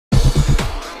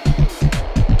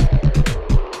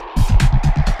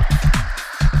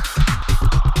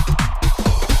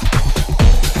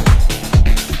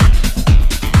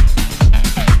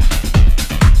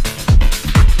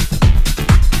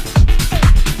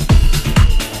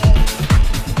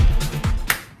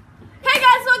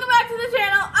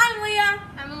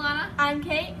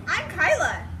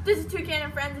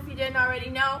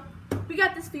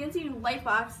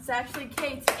actually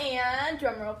Kate's, and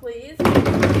drumroll please.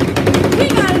 We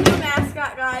got a new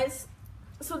mascot, guys.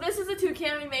 So this is a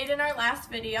toucan we made in our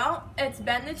last video. It's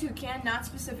Ben the toucan, not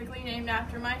specifically named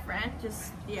after my friend,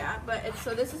 just but it's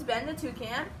so this is Ben the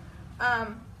toucan.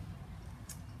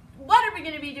 What are we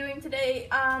going to be doing today?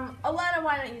 Alana,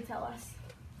 why don't you tell us?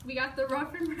 We got the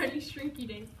rough and ready Shrinky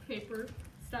Dink paper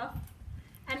stuff,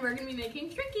 and we're going to be making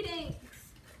Shrinky Dinks.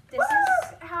 This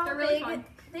is how They're really fun.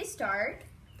 they start,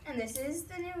 and this is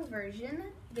the new version.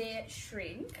 They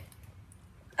shrink.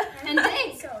 And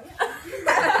dink. So,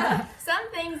 yeah.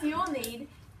 Some things you will need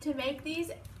to make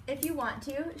these, if you want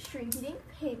to, Shrinky Dink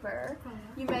paper.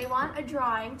 You may want a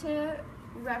drawing to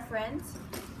reference.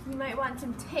 You might want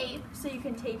some tape, so you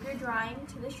can tape your drawing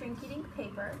to the Shrinky Dink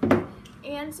paper.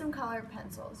 And some colored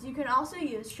pencils. You can also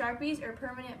use Sharpies or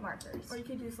permanent markers. Or you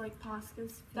could use like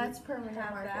Posca's. That's permanent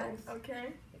markers.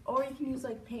 Okay. Or you can use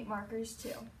like paint markers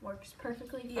too. Works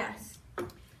perfectly fine. Yes.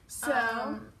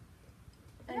 So,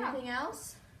 anything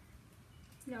else?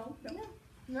 No.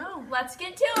 No. Let's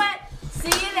get to it.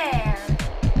 See you there.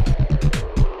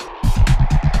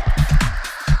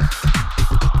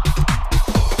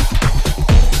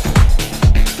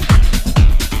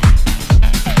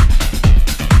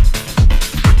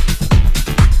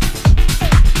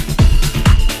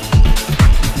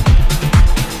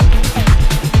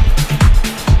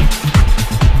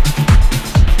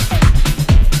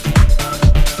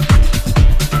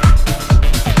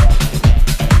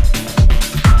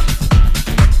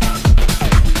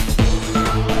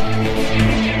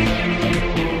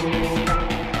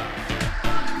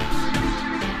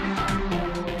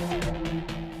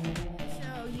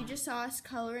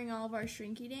 Coloring all of our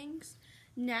Shrinky Dinks.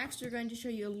 Next, we're going to show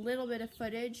you a little bit of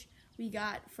footage we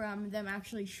got from them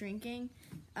actually shrinking.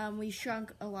 We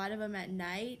shrunk a lot of them at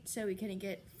night, so we couldn't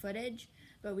get footage,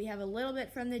 but we have a little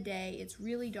bit from the day. It's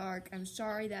really dark. I'm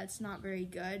sorry that's not very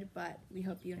good, but we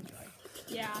hope you enjoy.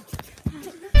 Yeah.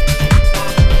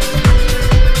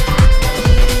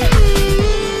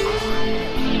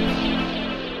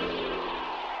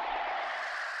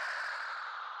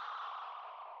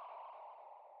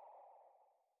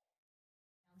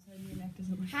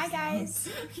 Hi guys,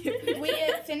 we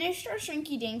finished our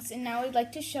Shrinky Dinks and now we'd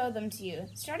like to show them to you,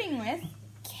 starting with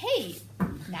Kate.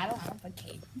 Not Alana, but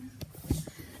Kate.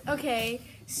 Okay,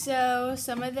 so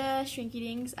some of the Shrinky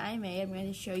Dinks I made, I'm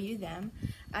going to show you them.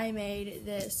 I made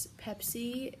this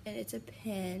Pepsi and it's a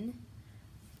pin.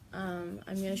 I'm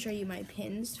going to show you my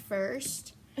pins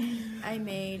first. I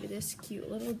made this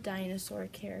cute little dinosaur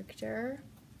character.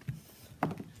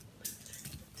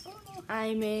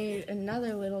 I made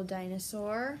another little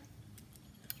dinosaur.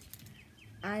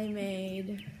 I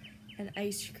made an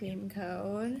ice cream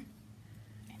cone,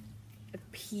 a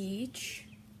peach.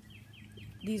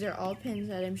 These are all pins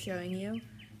that I'm showing you.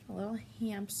 A little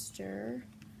hamster.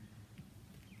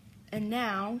 And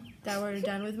now that we're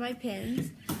done with my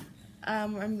pins,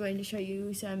 I'm going to show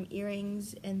you some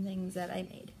earrings and things that I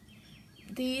made.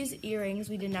 These earrings,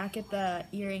 we did not get the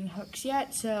earring hooks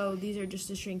yet, so these are just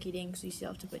the Shrinky Dinks, so you still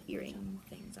have to put earring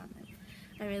things on them.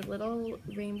 I made little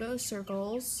rainbow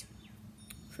circles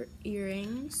for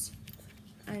earrings.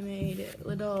 I made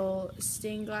little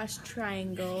stained glass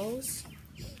triangles.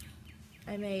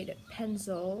 I made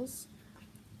pencils,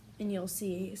 and you'll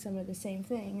see some of the same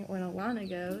thing when Alana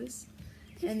goes.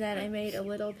 And then I made a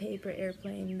little paper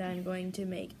airplane that I'm going to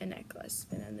make a necklace,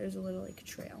 and then there's a little like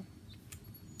trail.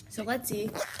 So let's see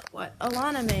what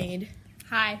Alana made.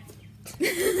 Hi.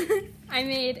 I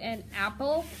made an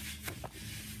apple.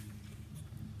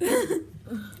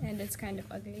 And it's kind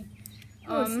of ugly.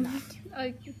 No, it's not.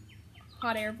 A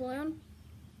hot air balloon.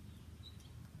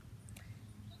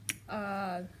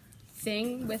 A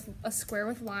thing with a square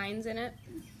with lines in it.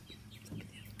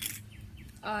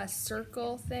 A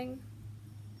circle thing.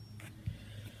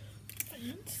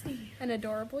 An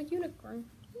adorable unicorn.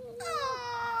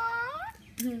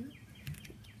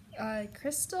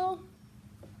 Crystal,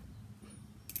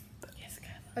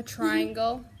 a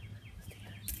triangle,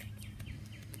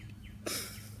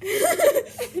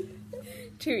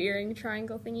 2 earring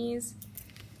triangle thingies,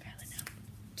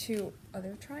 2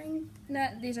 other triangles.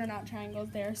 These are not triangles,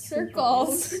 they're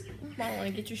circles. Come on, I want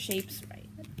to get your shapes right.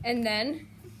 And then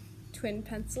twin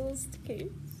pencils to case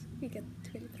we get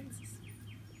twin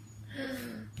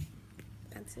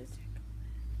pencils.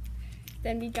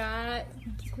 Then we got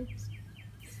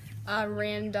a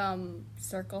random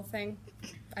circle thing.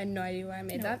 I had no idea why I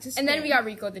made that. And then we got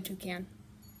Rico the toucan.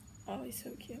 Oh, he's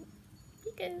so cute.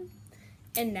 Rico.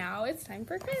 And now it's time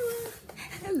for Kyla.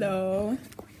 Hello.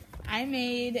 I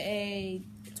made a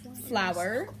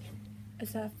flower.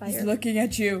 Is that fire? He's looking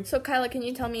at you. So Kyla, can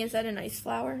you tell me, is that a nice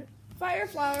flower? Fire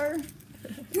flower.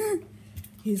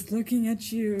 He's looking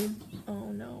at you.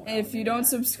 Oh no. And if you don't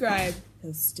subscribe,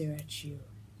 he'll stare at you.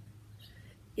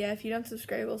 Yeah, if you don't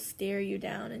subscribe, we'll stare you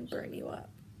down and burn you up.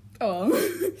 Oh.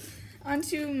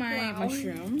 Onto my Wow.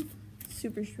 mushroom.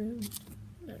 Super shroom.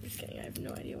 No, I'm just kidding. I have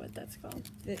no idea what that's called.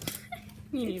 It's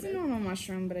a normal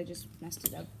mushroom, but I just messed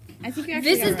it up. I think we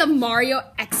actually This is the Mario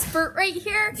expert right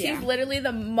here. She's Yeah. literally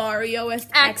the Marioist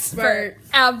Expert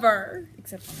ever.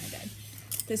 except when I died.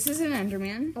 This is an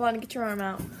Enderman. Alana, get your arm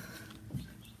out.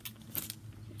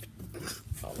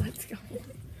 Oh, let's go.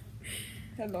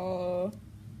 Hello.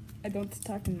 I don't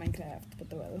talk in Minecraft,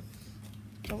 but well.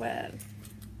 Oh, well.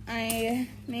 I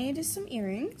made some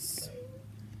earrings.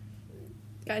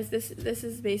 Guys, this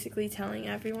is basically telling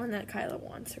everyone that Kyla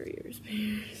wants her ears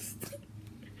pierced.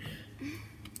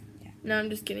 Yeah. No, I'm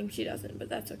just kidding. She doesn't, but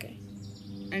that's okay.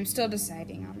 I'm still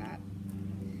deciding on that.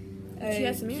 She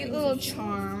has some cute earrings. little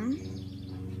charm.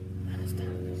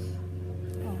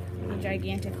 Oh. A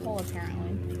gigantic hole, apparently.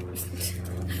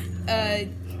 A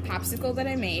popsicle that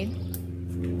I made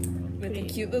with a Pretty.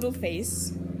 cute little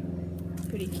face.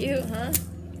 Pretty cute, huh?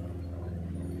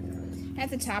 At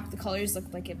the top, the colors look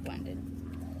like it blended.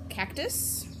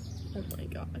 Cactus Oh my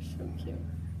gosh, so cute.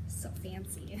 So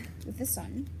fancy. with the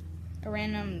sun. A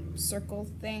random circle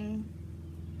thing.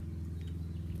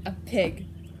 A pig.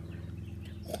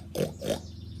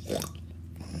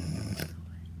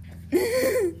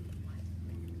 An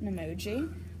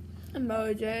emoji.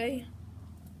 Emoji.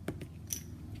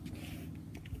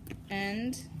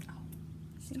 And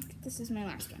I think this is my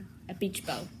last one. A beach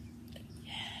bow.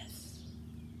 Yes.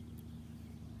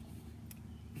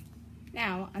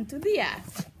 Now, onto the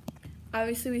ass.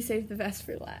 Obviously, we saved the vest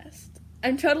for last.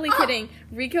 I'm totally kidding.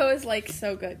 Rico is like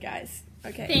so good, guys.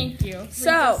 Okay. Thank you.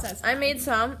 So, Rico says I made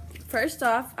some. First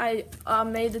off, I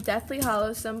made the Deathly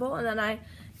Hollow symbol, and then I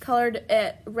colored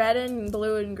it red and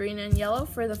blue and green and yellow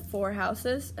for the 4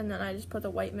 houses, and then I just put the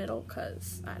white middle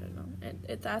because, I don't know,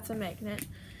 that's a magnet.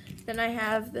 Then I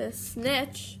have this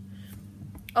snitch,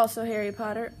 also Harry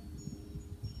Potter.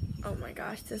 Oh my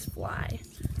gosh, this fly.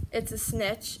 It's a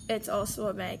snitch. It's also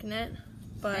a magnet,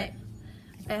 but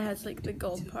it has like the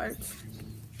gold parts.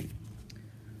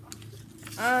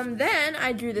 Then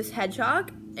I drew this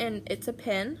hedgehog, and it's a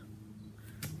pin.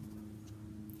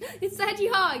 It's the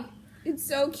hedgehog. It's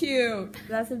so cute.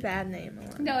 That's a bad name.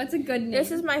 Alana. No, it's a good name.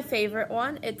 This is my favorite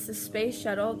one. It's the Space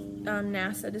Shuttle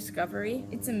NASA Discovery.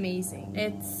 It's amazing.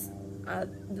 It's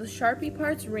the Sharpie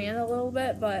parts ran a little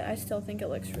bit, but I still think it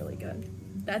looks really good.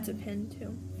 That's a pin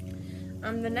too.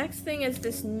 The next thing is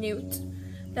this newt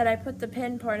that I put the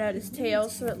pin part out his tail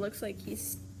so it looks like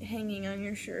he's hanging on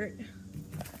your shirt.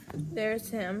 There's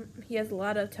him. He has a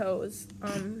lot of toes.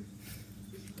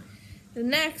 The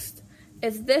next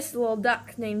is this little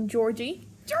duck named Georgie.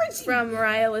 From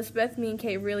Mariah Elizabeth. Me and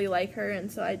Kate really like her,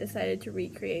 and so I decided to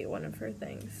recreate one of her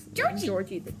things.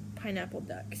 Georgie the pineapple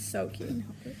duck. So cute.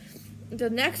 The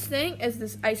next thing is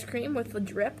this ice cream with the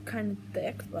drip, kind of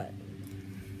thick, but...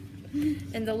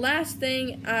 And the last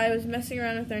thing, I was messing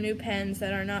around with our new pens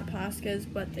that are not Poscas,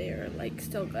 but they are, like,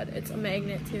 still good. It's a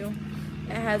magnet, too.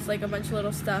 It has, like, a bunch of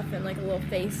little stuff and, like, a little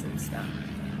face and stuff.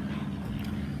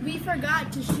 We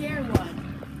forgot to share one.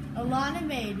 Alana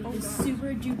made this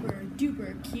super duper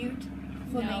cute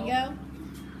flamingo.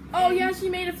 Oh, yeah, she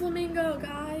made a flamingo,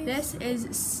 guys. This is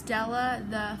Stella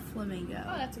the flamingo.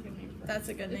 Oh, that's a good name. That's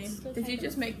a good name. Did you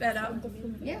just make that up?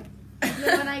 Yeah.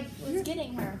 When I was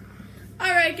getting her.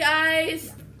 Alright,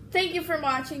 guys. Thank you for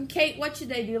watching. Kate, what should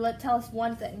they do? Tell us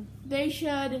one thing. They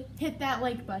should hit that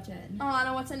like button.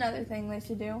 Alana, what's another thing they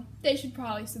should do? They should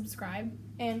probably subscribe.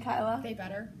 And Kyla, They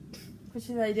better. what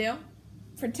should they do?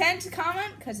 Pretend to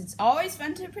comment, because it's always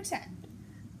fun to pretend.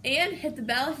 And hit the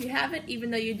bell if you haven't, even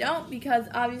though you don't, because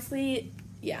obviously,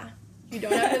 yeah, you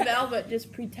don't have the bell, but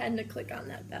just pretend to click on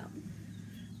that bell.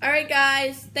 Alright,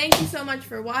 guys. Thank you so much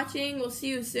for watching. We'll see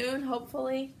you soon,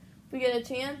 hopefully, if we get a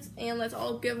chance. And let's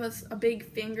all give us a big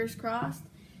fingers crossed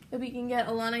that we can get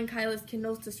Alana and Kyla's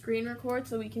Kindles to screen record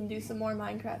so we can do some more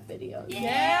Minecraft videos.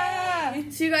 Yeah!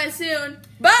 See you guys soon.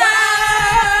 Bye!